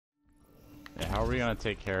Yeah, how are we gonna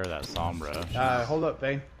take care of that Sombra? Hold up,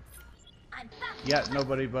 Bane. Yeah,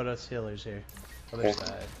 nobody but us healers here. Other Okay.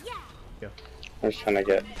 side. Go. I'm just trying to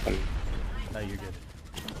get some. No, you're good.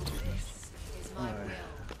 Alright.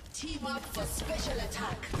 Team up for special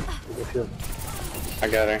attack. I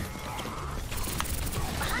got her.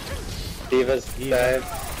 Diva's dead.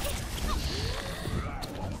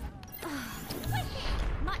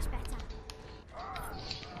 Much better.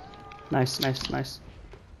 Nice, nice, nice.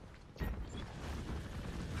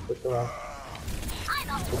 Push around.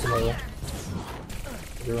 Push him over.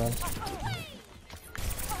 Push around.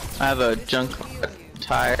 I have a junk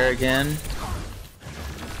tire again.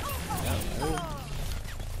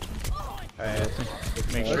 Alright.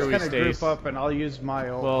 Make Let's sure we kind of stay. group up and I'll use my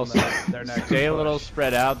ult Well, on their next stay a little push.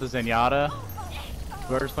 spread out. The Zenyatta.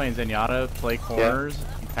 Whoever's playing Zenyatta, play corners.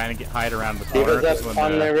 And kind of hide around the corner. Diva's up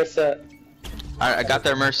on their reset. Alright, I got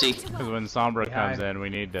their mercy. Because when Sombra Behind. comes in, we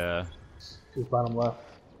need to. She's bottom left.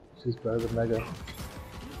 She's better than Mega.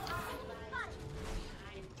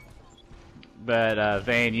 But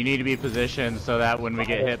Vayne, you need to be positioned so that when we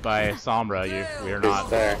get hit by Sombra, we are He's not.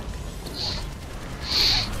 there.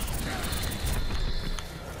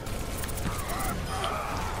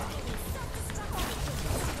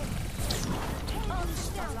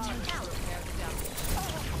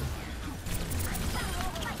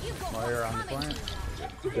 Moira on the plant.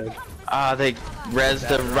 Okay. Ah, they res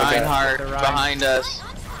the Reinhardt the Rein. behind us.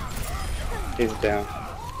 He's down.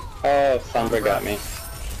 Oh, Sombra got me.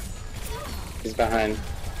 He's behind.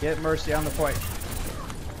 Get Mercy on the point.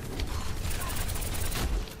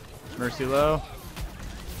 Mercy low.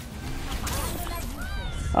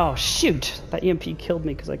 Oh shoot! That EMP killed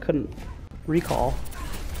me because I couldn't recall.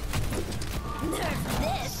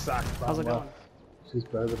 Suck. How's it going? She's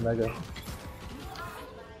better than Mega.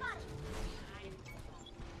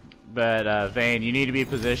 But Vayne, you need to be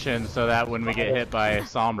positioned so that when we get hit by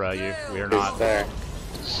Sombra, we are He's not. there.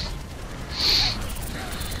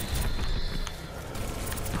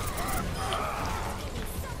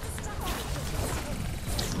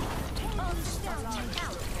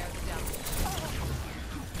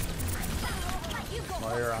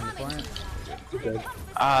 Moira on the plant. Okay.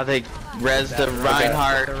 Ah, they res the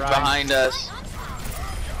Reinhardt the Rein. behind us.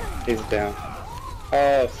 He's down.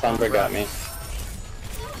 Oh, Sombra got me.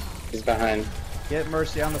 He's behind. Get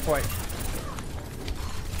Mercy on the point.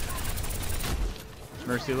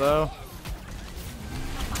 Mercy low.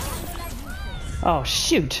 Oh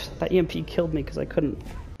shoot! That EMP killed me because I couldn't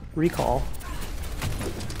recall.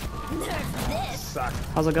 Suck.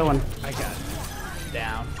 How's it going? I got it.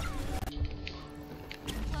 Down.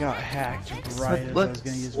 Got hacked right as I What? was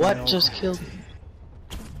gonna use my What ult. just killed me?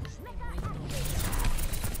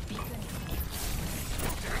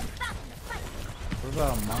 What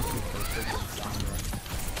about a monkey for freaking Sombra?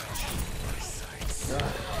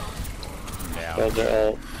 Yeah. Build their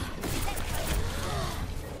ult.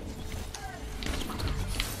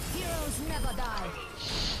 Heroes never die.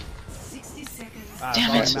 60 seconds.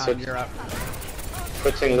 Damn it. Mountain, you're up.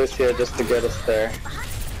 Switching Lucia just to get us there.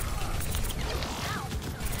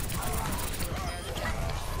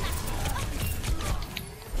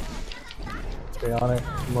 Stay on it.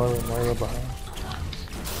 Moira behind.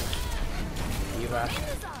 Eva.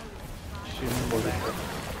 Shooting over there.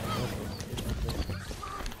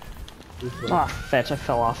 Ah, fetch! I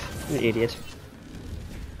fell off. I'm an idiot.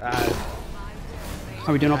 Uh,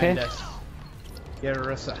 Are we doing okay? behind us. Get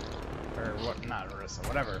Arissa. Or what? Not Arissa.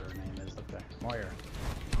 Whatever her name is up there. Moira.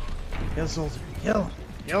 Kill Soldier. Kill him.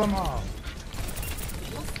 Kill them all.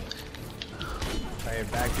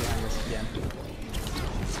 Alright, back behind us again.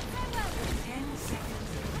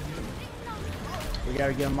 We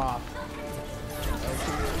gotta get him off.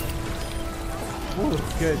 Ooh,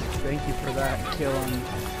 good. Thank you for that. Kill him.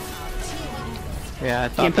 Yeah, I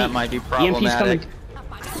thought EMP. that might be EMP's problematic.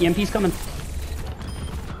 coming. EMP's coming.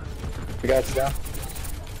 We got you down.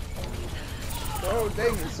 Oh,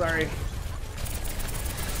 dang it. Sorry.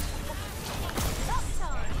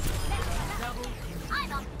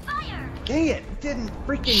 I'm on fire. Dang it. Didn't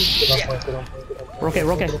freaking. Get on point, get on point, get on point. We're okay.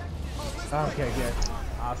 We're okay. Okay, good.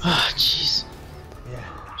 Awesome. Ah, jeez.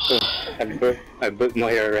 Yeah. I booked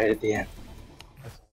Moira right at the end.